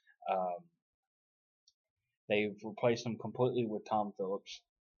 They've replaced him completely with Tom Phillips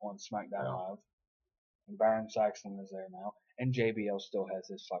on SmackDown Live. And Baron Saxton is there now. And JBL still has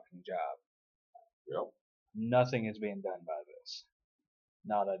his fucking job. Yep. Nothing is being done by this.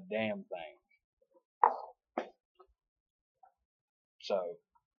 Not a damn thing. So,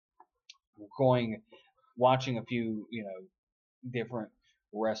 watching a few, different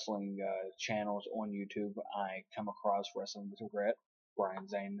wrestling channels on YouTube, I come across Wrestling with Regret. Brian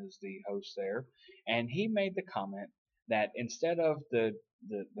Zane is the host there, and he made the comment that instead of the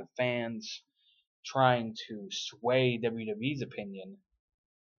fans trying to sway WWE's opinion,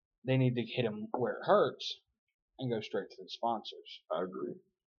 they need to hit them where it hurts and go straight to the sponsors. I agree.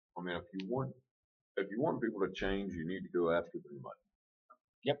 I mean, if you want people to change, you need to go after their money.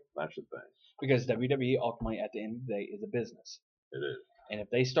 Yep. That's the thing. Because WWE ultimately, at the end of the day, is a business. It is. And if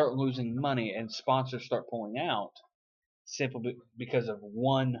they start losing money and sponsors start pulling out simply because of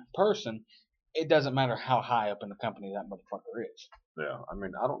one person, it doesn't matter how high up in the company that motherfucker is. Yeah. I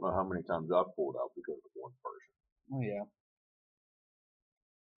mean, I don't know how many times I've pulled out because of one person. Oh yeah.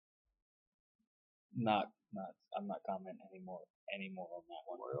 I'm not commenting anymore on that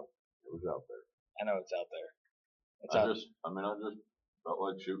one. Well, it was out there. I know it's out there. I just felt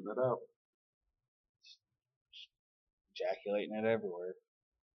like shooting it out. Ejaculating it everywhere.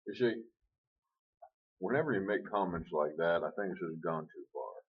 You see, whenever you make comments like that, I think it's just gone too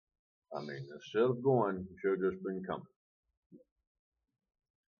far. I mean, instead of going, you should have just been coming.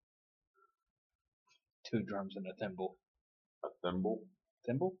 2 drums and a thimble. A thimble?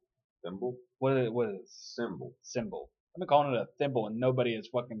 Thimble? Thimble? What is it? Symbol. Symbol. I've been calling it a thimble, and nobody is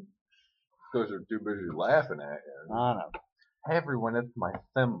fucking. Because they're too busy laughing at you. I don't know. Hey everyone, it's my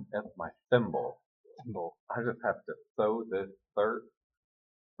thimble. Thimble. I just have to throw this dirt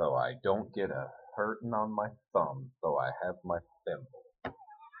so I don't get a hurting on my thumb, so I have my thimble.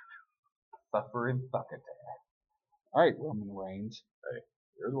 Suffering succotash. All right, Roman Reigns. Hey,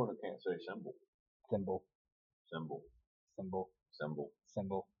 you're the one who can't say symbol. Thimble. Symbol. Symbol. Symbol.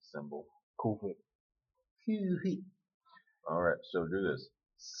 Symbol. Symbol. Cool foot. Alright, so do this.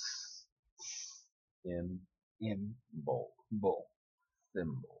 In Bull. symbol.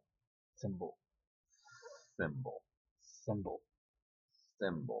 Symbol. Symbol. Symbol.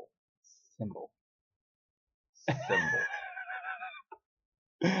 Symbol. Symbol. Symbol.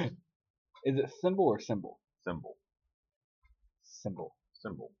 Is it symbol or symbol? Symbol. Symbol.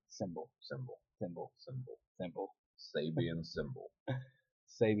 Symbol. Symbol. Symbol. Symbol. Symbol. Symbol. Sabian symbol.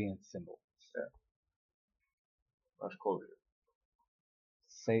 Sabian symbol. Yeah. That's closer.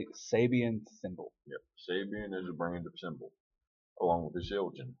 Sabian symbol. Yep. Sabian is a brand of symbol, along with the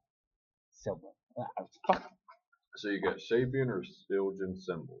Zildjian. Symbol. Fuck. So you got Sabian or Zildjian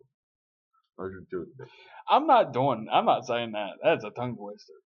symbols. Those are two of the big. I'm not saying that. That's a tongue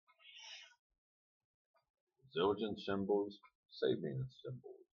twister. Zildjian symbols, Sabian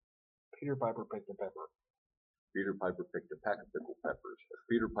symbols. Peter Piper picked a pepper. Peter Piper picked a pack of pickled peppers. If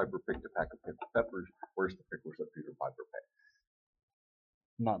Peter Piper picked a pack of pickled peppers, where's the pickles that Peter Piper picked?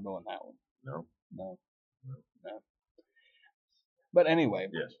 Not doing that one. No? No. No. No. But anyway,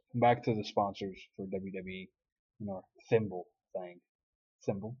 Yes. back to the sponsors for WWE. You know, thimble thing.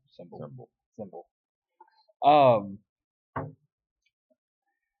 Symbol.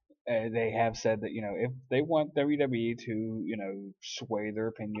 They have said that, you know, if they want WWE to, you know, sway their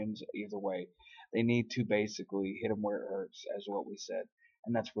opinions either way, they need to basically hit them where it hurts, as what we said.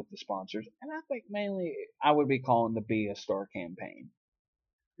 And that's with the sponsors. And I think mainly I would be calling the Be a Star campaign.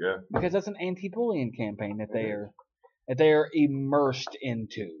 Yeah. Because that's an anti-bullying campaign that they are immersed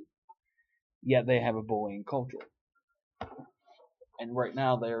into. Yet they have a bullying culture. And right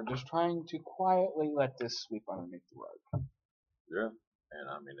now they are just trying to quietly let this sweep underneath the rug. Yeah. And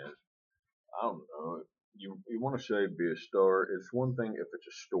I mean, I don't know. You want to say be a star. It's one thing if it's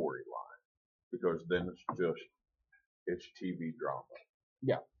a storyline, because then it's TV drama.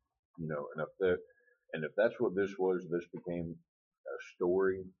 Yeah. You know, and if that's what this was, this became a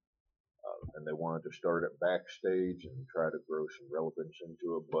story, and they wanted to start it backstage and try to grow some relevance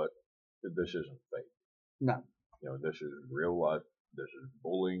into it, but this isn't fake. No. You know, this is real life. This is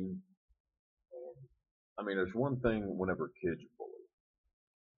bullying. I mean, it's one thing whenever kids bully.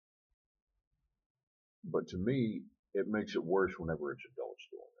 But to me, it makes it worse whenever it's adults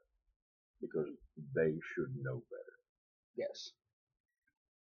doing it. Because they should know better. Yes.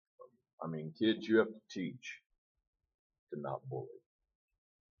 I mean, kids, you have to teach to not bully.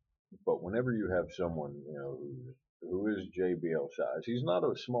 But whenever you have someone, you know, who is JBL size, he's not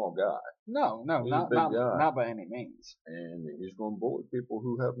a small guy. No, He's not a big guy. not by any means. And he's going to bully people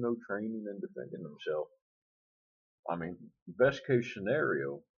who have no training in defending themselves. I mean, best case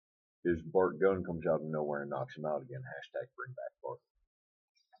scenario is Bart Gunn comes out of nowhere and knocks him out again. Hashtag bring back Bart.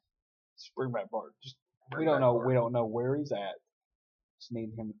 Bring back Bart. Bring We don't back know. Bart. We don't know where he's at. Just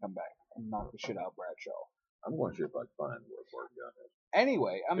need him to come back and knock the shit out of Bradshaw. I'm going to see if I can find where Bart Gunn is.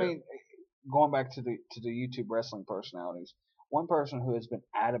 Anyway, I Yeah. mean, going back to the YouTube wrestling personalities, one person who has been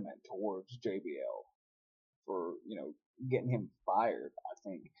adamant towards JBL for, you know, getting him fired, I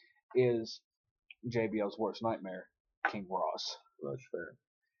think, is JBL's worst nightmare, King Ross. That's fair.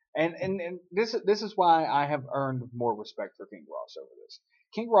 And this is why I have earned more respect for King Ross over this.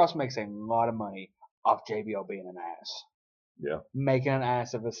 King Ross makes a lot of money off JBL being an ass. Yeah. Making an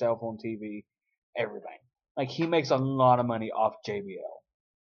ass of himself on TV, everything. Like, he makes a lot of money off JBL.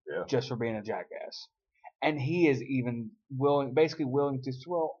 Yeah. Just for being a jackass. And he is even basically willing to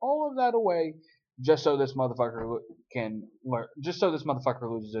throw all of that away just so this motherfucker can learn, just so this motherfucker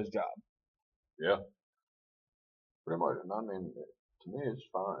loses his job. Yeah. Pretty much. And I mean, to me, it's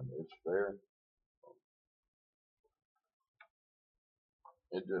fine. It's fair.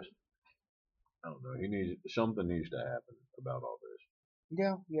 It just, I don't know. Something needs to happen about all this.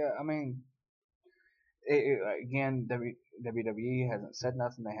 Yeah. I mean, again, WWE hasn't said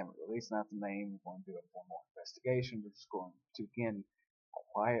nothing. They haven't released nothing. They ain't going to do a formal investigation. They're just going to, again,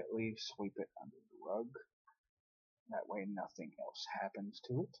 quietly sweep it under the rug. That way nothing else happens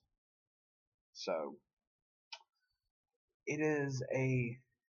to it. So, it is a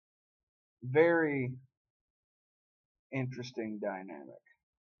very interesting dynamic.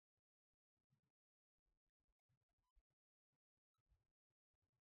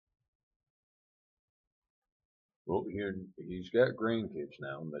 Well, he's got grandkids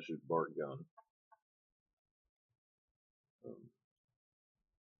now, and that's his Bart Gunn.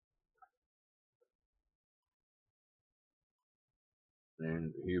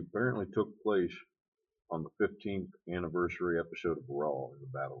 And he apparently took place on the 15th anniversary episode of Raw in the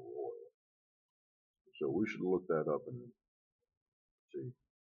Battle Royal. So we should look that up and see.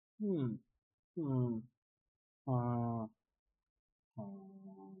 Oh,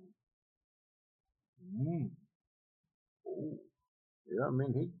 yeah, I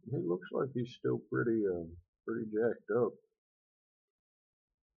mean he looks like he's still pretty jacked up.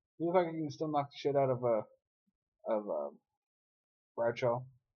 You look like you can still knock the shit out of Bradshaw.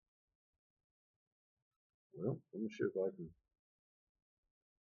 Well, let me see if I can.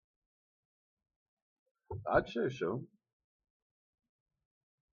 I'd say so.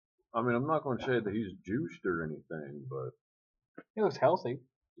 I mean, I'm not going to say that he's juiced or anything, but He looks healthy.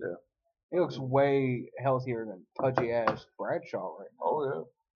 yeah. He looks way healthier than pudgy ass Bradshaw right now. Oh yeah.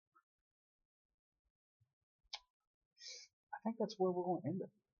 I think that's where we're going to end it.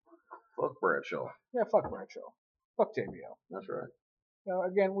 Fuck Bradshaw. Yeah, fuck Bradshaw. Fuck JBL. That's right.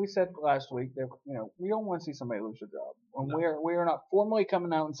 Again, we said last week that we don't want to see somebody lose their job. And No. we are not formally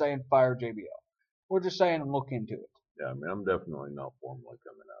coming out and saying fire JBL. We're just saying look into it. Yeah, I mean, I'm definitely not formally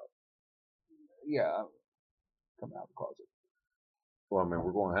coming out. Yeah, coming out of the closet. Well, I mean,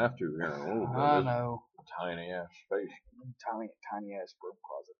 we're going to have to here in a little bit. I know. Tiny ass space. Tiny ass broom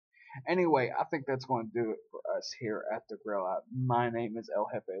closet. Anyway, I think that's going to do it for us here at the Grill Out. My name is El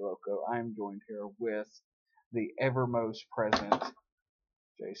Jefe Loco. I am joined here with the evermost present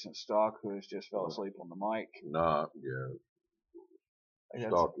Jason Stock, who has just fell asleep on the mic. Nah, yeah.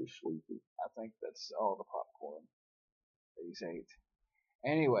 Stock is sleepy. I think that's all the popcorn that he's ate.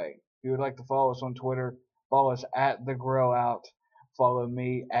 Anyway, if you would like to follow us on Twitter, follow us at the Grill Out. Follow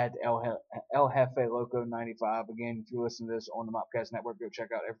me at El Jefe Loco 95. Again, if you listen to this on the Mopcast Network, go check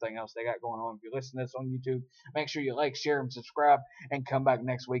out everything else they got going on. If you listen to this on YouTube, make sure you like, share, and subscribe, and come back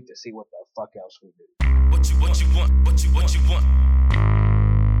next week to see what the fuck else we do. What you want, what you want.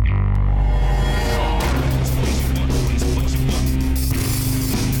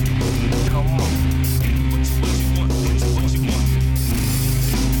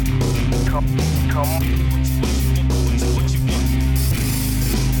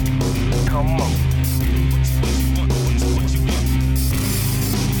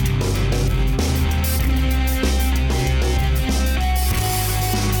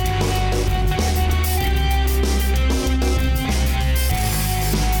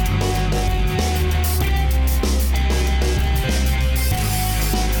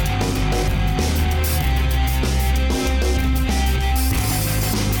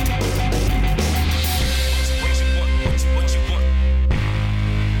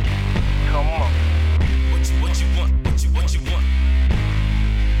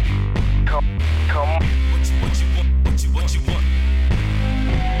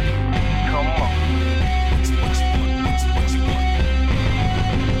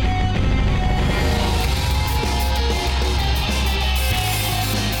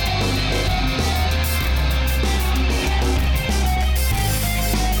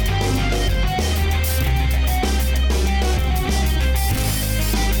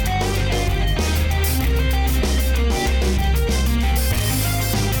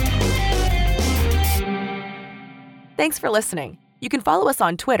 Thanks for listening. You can follow us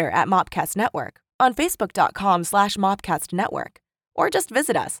on Twitter at Mopcast Network, on Facebook.com/Mopcast Network, or just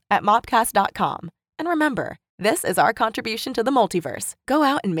visit us at mopcast.com. And remember, this is our contribution to the multiverse. Go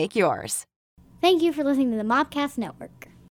out and make yours. Thank you for listening to the Mopcast Network.